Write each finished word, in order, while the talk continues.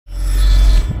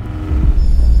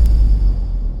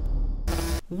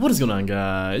What is going on,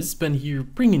 guys? It's Ben here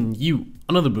bringing you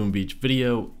another Boom Beach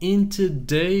video. In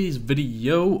today's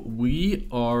video we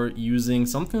are using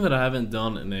something that I haven't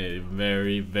done in a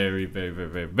very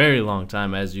long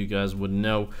time, as you guys would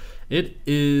know. It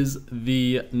is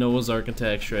the Noah's Ark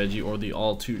attack strategy, or the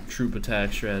all-troop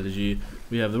attack strategy.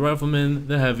 We have the riflemen,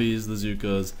 the heavies, the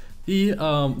Zookas,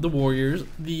 the warriors,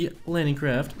 the landing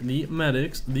craft, the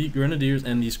medics, the grenadiers,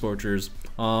 and the scorchers.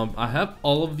 I have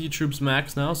all of the troops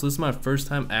maxed now, so this is my first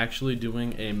time actually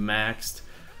doing a maxed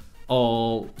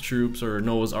all troops or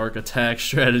Noah's Ark attack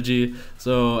strategy.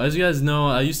 So as you guys know,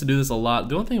 I used to do this a lot.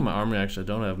 The only thing in my armory actually I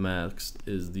don't have maxed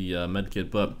is the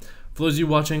medkit, but for those of you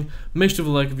watching, make sure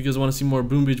to like if you guys want to see more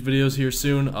Boom Beach videos here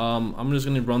soon. I'm just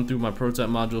gonna run through my prototype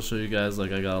module, show you guys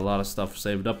like I got a lot of stuff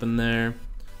saved up in there.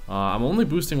 I'm only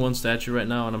boosting one statue right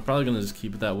now, and I'm probably gonna just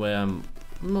keep it that way. I'm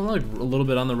like a little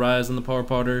bit on the rise in the power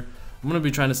powder. I'm gonna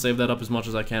be trying to save that up as much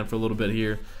as I can for a little bit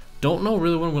here. Don't know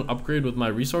really what I'm gonna upgrade with my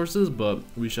resources, but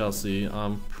we shall see.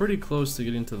 I'm pretty close to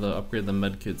getting to the upgrade the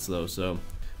med kits though. So,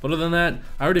 but other than that,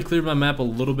 I already cleared my map a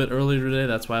little bit earlier today.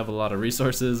 That's why I have a lot of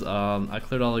resources. I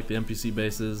cleared all like the NPC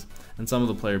bases and some of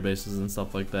the player bases and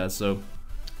stuff like that. So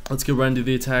let's get right into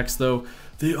the attacks though.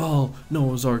 The all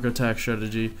Noah's Ark attack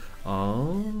strategy.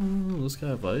 This guy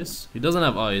have ice? He doesn't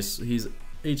have ice. He's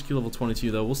HQ level 22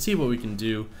 though. We'll see what we can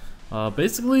do.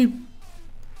 Basically,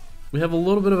 we have a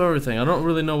little bit of everything. I don't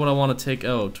really know what I want to take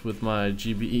out with my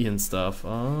GBE and stuff.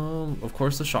 Of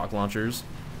course, the shock launchers.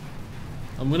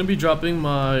 I'm going to be dropping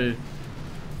my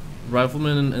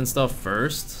riflemen and stuff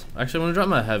first. Actually, I'm going to drop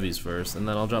my heavies first, and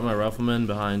then I'll drop my riflemen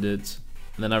behind it,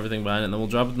 and then everything behind it, and then we'll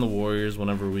drop it in the warriors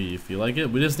whenever we feel like it.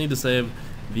 We just need to save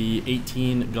the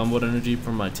 18 gunboat energy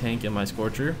from my tank and my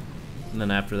scorcher, and then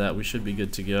after that, we should be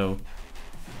good to go.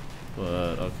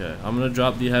 But okay, I'm gonna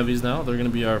drop the heavies now. They're gonna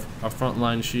be our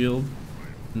frontline shield,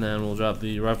 and then we'll drop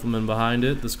the riflemen behind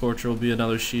it. The scorcher will be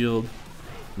another shield,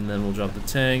 and then we'll drop the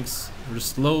tanks. We're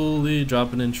just slowly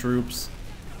dropping in troops,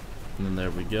 and then there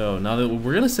we go. Now that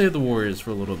we're gonna save the warriors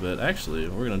for a little bit. Actually,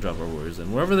 we're gonna drop our warriors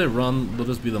in. Wherever they run, they'll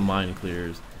just be the mine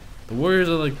clears. The warriors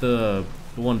are like the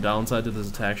one downside to this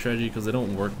attack strategy because they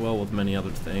don't work well with many other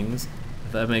things,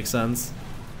 if that makes sense.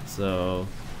 So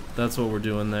that's what we're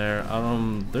doing there.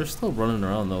 They're still running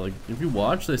around though. Like if you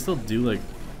watch, they still do like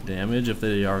damage if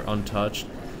they are untouched.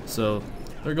 So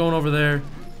they're going over there.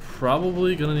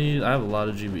 Probably gonna need. I have a lot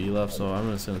of GBE left, so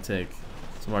I'm just gonna take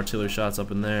some artillery shots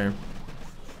up in there.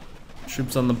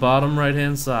 Troops on the bottom right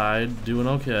hand side doing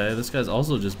okay. This guy's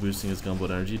also just boosting his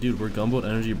gunboat energy. Dude, we're gunboat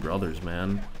energy brothers,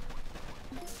 man.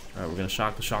 Alright, we're gonna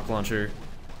shock the shock launcher.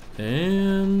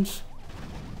 And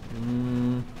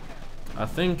I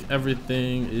think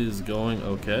everything is going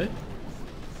okay.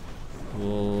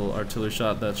 We'll artillery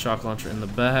shot that shock launcher in the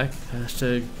back.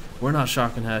 Hashtag, we're not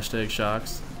shocking hashtag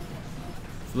shocks.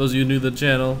 For those of you new to the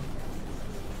channel,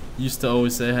 used to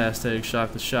always say hashtag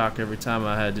shock the shock every time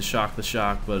I had to shock the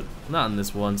shock, but not in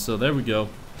this one. So there we go.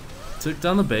 Took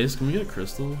down the base. Can we get a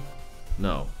crystal?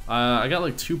 No. I got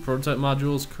like 2 prototype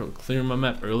modules clearing my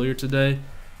map earlier today.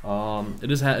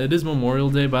 It is Memorial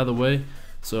Day, by the way.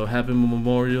 So happy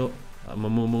Memorial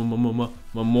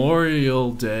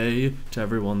Day to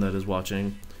everyone that is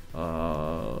watching. We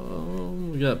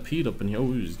got Pete up in here.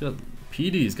 Oh,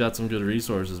 Petey's got some good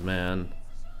resources, man.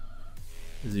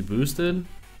 Is he boosted?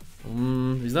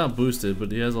 He's not boosted,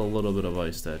 but he has a little bit of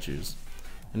ice statues,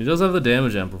 and he does have the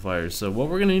damage amplifiers. So what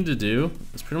we're gonna need to do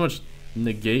is pretty much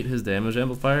negate his damage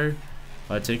amplifier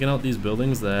by taking out these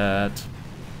buildings that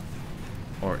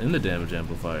are in the damage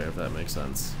amplifier, if that makes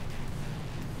sense.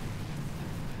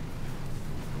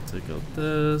 Take out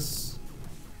this.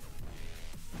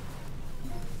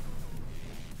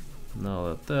 Now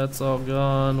that that's all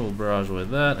gone, we'll barrage away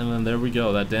that, and then there we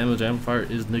go. That damage amplifier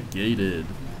is negated.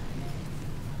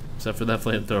 Except for that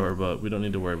flamethrower, but we don't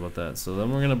need to worry about that. So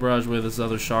then we're gonna barrage away this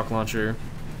other shock launcher.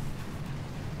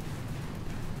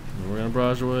 And we're gonna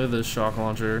barrage away this shock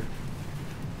launcher.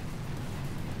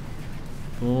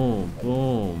 Boom,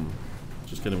 boom.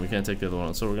 Just kidding, we can't take the other one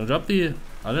out. So we're gonna drop the.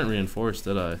 I didn't reinforce,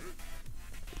 did I?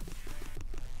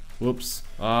 Whoops.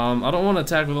 I don't want to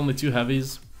attack with only 2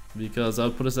 heavies because that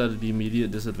would put us at the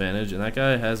immediate disadvantage, and that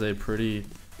guy has a pretty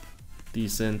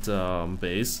decent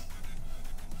base.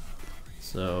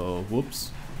 So,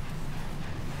 whoops.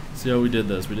 See how we did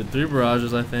this. We did 3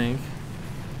 barrages, I think.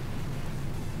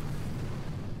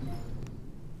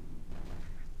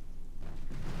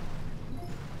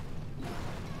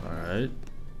 Alright.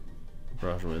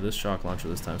 Barrage away this shock launcher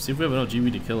this time. See if we have enough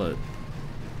GB to kill it.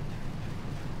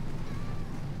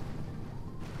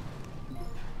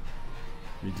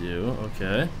 We do,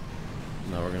 okay.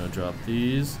 Now we're gonna drop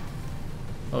these.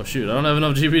 Oh shoot, I don't have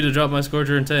enough GB to drop my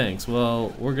Scorcher and tanks.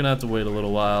 Well, we're gonna have to wait a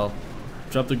little while.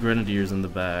 Drop the Grenadiers in the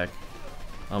back.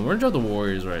 We're gonna drop the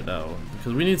Warriors right now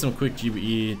because we need some quick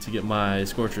GBE to get my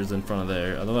Scorchers in front of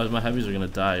there. Otherwise, my heavies are gonna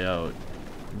die out.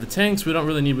 The tanks we don't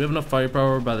really need. We have enough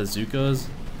firepower by the Zukas.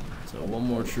 So one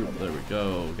more troop. There we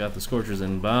go. Got the Scorchers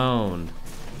inbound.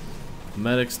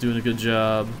 Medic's doing a good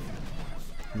job.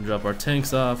 Drop our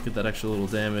tanks off. Get that extra little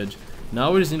damage.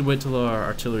 Now we just need to wait till our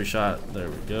artillery shot. There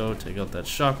we go. Take out that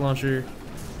shock launcher.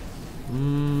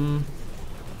 I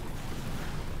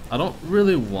don't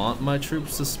really want my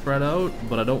troops to spread out,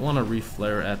 but I don't want to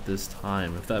reflare at this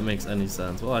time, if that makes any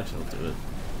sense. Well, actually, I'll do it.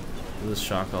 Let's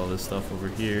shock all this stuff over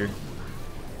here.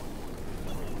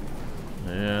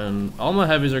 And all my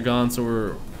heavies are gone, so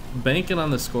we're banking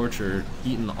on the Scorcher,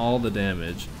 eating all the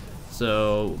damage.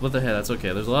 So, what the heck, that's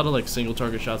okay. There's a lot of like single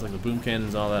target shots, like the boom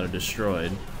cannons, all that are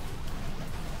destroyed.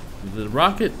 The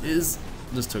rocket just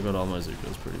took out all my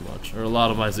Zukas pretty much, or a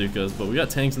lot of my Zukas, but we got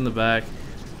tanks in the back.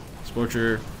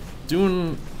 Scorcher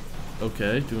doing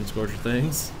okay, doing Scorcher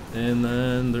things, and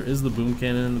then there is the boom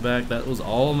cannon in the back. That was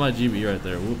all my GB right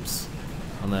there. Whoops,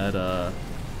 on that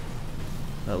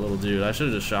little dude. I should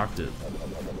have just shocked it.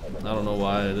 I don't know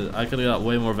why. I could have got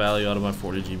way more value out of my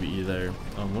 40 GBE there.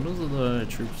 What are the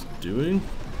troops doing?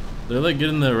 They're like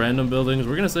getting the random buildings.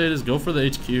 We're gonna say just go for the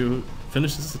HQ.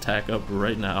 Finish this attack up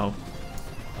right now.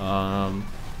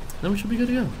 Then we should be good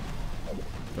to go.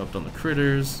 Dropped on the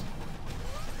critters.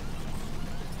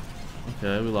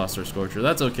 Okay, we lost our Scorcher.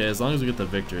 That's okay, as long as we get the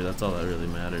victory, that's all that really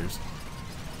matters.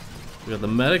 We got the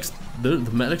medics. The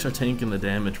medics are taking the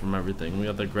damage from everything. We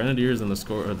got the Grenadiers and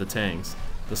the tanks.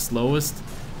 The slowest,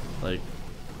 like,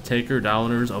 taker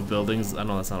downers of buildings. I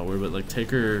know that's not a word, but like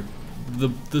the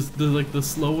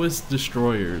slowest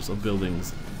destroyers of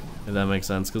buildings. If that makes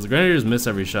sense, because the Grenadiers miss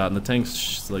every shot, and the tanks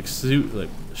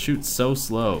shoot so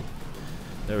slow.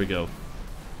 There we go. Oh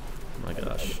my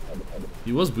gosh,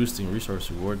 he was boosting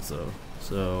resource rewards though,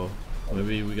 so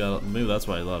maybe that's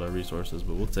why a lot of resources,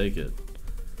 but we'll take it.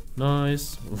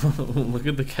 Nice. Look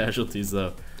at the casualties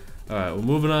though. All right, we're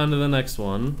moving on to the next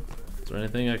one. Is there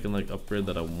anything I can like upgrade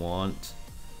that I want?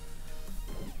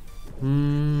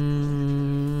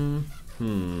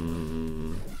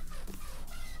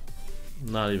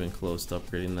 Not even close to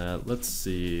upgrading that. Let's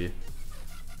see.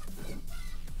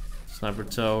 Sniper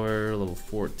tower, level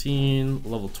 14,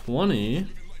 level 20.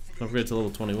 Don't forget to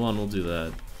level 21, we'll do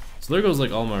that. So there goes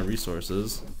like all my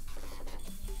resources.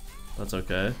 That's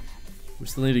okay. We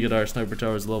still need to get our sniper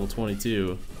towers to level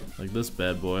 22. Like this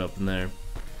bad boy up in there.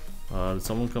 Did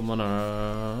someone come on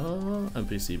our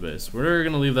NPC base? We're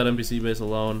gonna leave that NPC base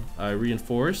alone. I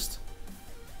reinforced.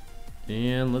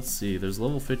 And let's see, there's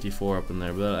level 54 up in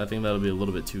there, but I think that'll be a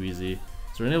little bit too easy. Is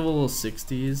there any level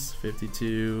 60s?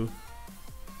 52.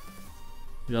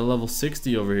 We got a level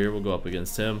 60 over here. We'll go up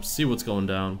against him, see what's going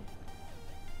down.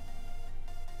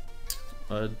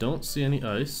 I don't see any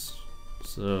ice,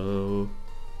 so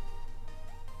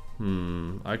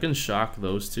I can shock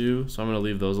those two, so I'm gonna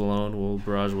leave those alone. We'll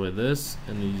barrage away this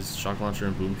and these shock launcher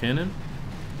and boom cannon.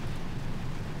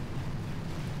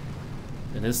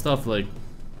 And his stuff like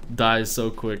dies so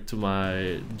quick to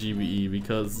my GBE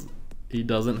because he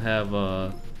doesn't have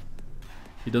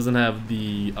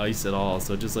the ice at all,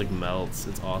 so it just like melts.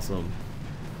 It's awesome.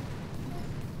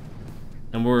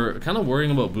 And we're kind of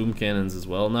worrying about boom cannons as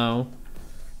well now,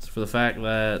 so for the fact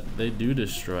that they do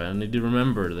destroy. I need to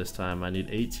remember this time I need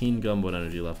 18 gunboat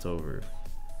energy left over. Do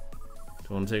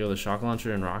I want to take out the shock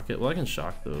launcher and rocket? Well, I can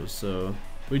shock those. So well,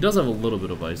 he does have a little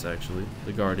bit of ice actually,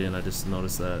 the Guardian. I just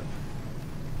noticed that.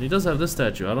 He does have this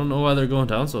statue. I don't know why they're going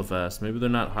down so fast. Maybe they're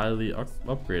not highly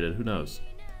upgraded. Who knows?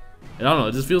 I don't know.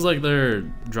 It just feels like they're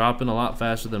dropping a lot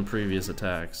faster than previous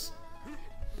attacks.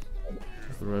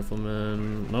 The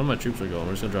riflemen. None of my troops are going.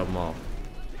 We're just gonna drop them all.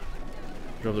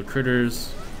 Drop the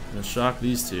critters. I'm gonna shock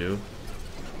these two.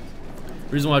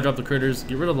 The reason why I dropped the critters,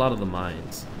 get rid of a lot of the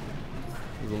mines.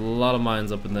 There's a lot of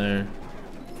mines up in there.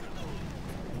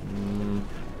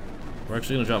 We're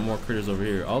actually gonna drop more critters over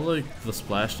here. All like the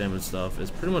splash damage stuff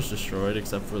is pretty much destroyed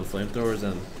except for the flamethrowers,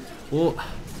 and well,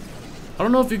 I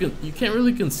don't know if you can't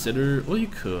really consider, well you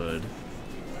could.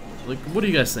 Like, what do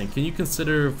you guys think? Can you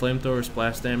consider flamethrower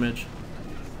splash damage?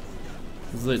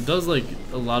 'Cause it does like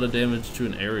a lot of damage to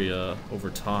an area over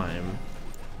time.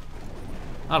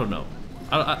 I don't know.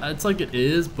 It's like it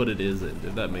is, but it isn't,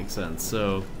 if that makes sense.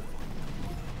 So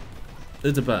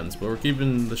it depends, but we're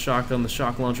keeping the shotgun, the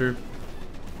shock launcher,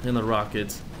 and the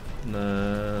rocket. And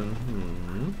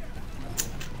then,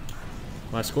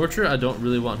 my Scorcher, I don't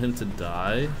really want him to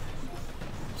die,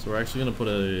 so we're actually gonna put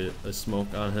a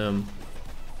smoke on him.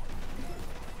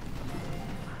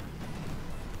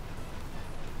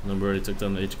 Number already took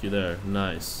down the HQ there.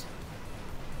 Nice.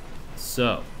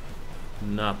 So,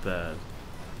 not bad.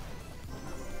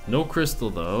 No crystal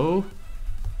though.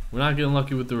 We're not getting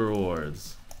lucky with the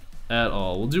rewards at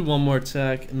all. We'll do one more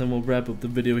attack and then we'll wrap up the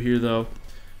video here though.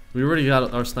 We already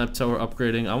got our snipe tower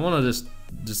upgrading. I want to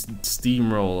just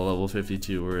steamroll a level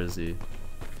 52. Where is he?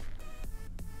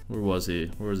 Where was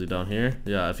he? Where is he? Down here?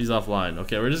 Yeah, if he's offline.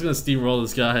 Okay, we're just gonna steamroll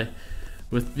this guy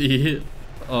with the.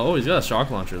 Oh, he's got a shock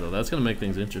launcher though. That's gonna make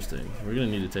things interesting. We're gonna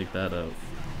need to take that out.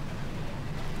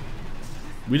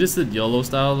 We just did YOLO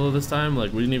style though this time.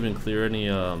 Like we didn't even clear any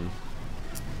of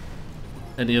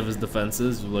his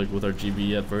defenses like with our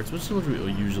GB at first, which is what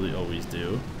we usually always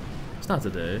do. It's not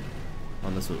today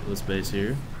on this base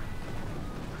here.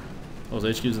 Oh,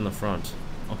 his HQ's in the front.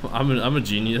 Oh, I'm a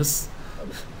genius.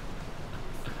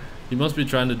 He must be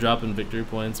trying to drop in victory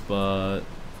points, but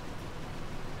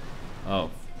oh,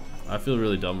 I feel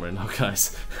really dumb right now,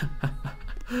 guys.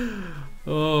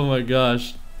 Oh my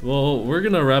gosh. Well, we're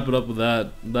gonna wrap it up with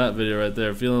that video right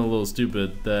there. Feeling a little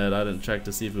stupid that I didn't check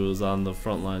to see if it was on the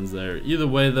front lines there. Either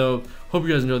way though, hope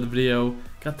you guys enjoyed the video.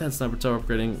 Got that sniper tower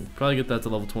upgrading. Probably get that to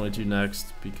level 22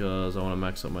 next because I want to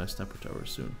max out my sniper tower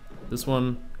soon. This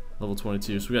one, level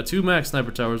 22. So we got 2 max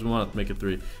sniper towers. We want to make it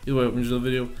 3. Either way, hope you enjoyed the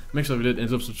video. Make sure if you did, and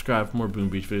subscribe for more Boom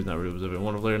Beach videos. Not really, have a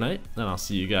wonderful night, and I'll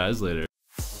see you guys later.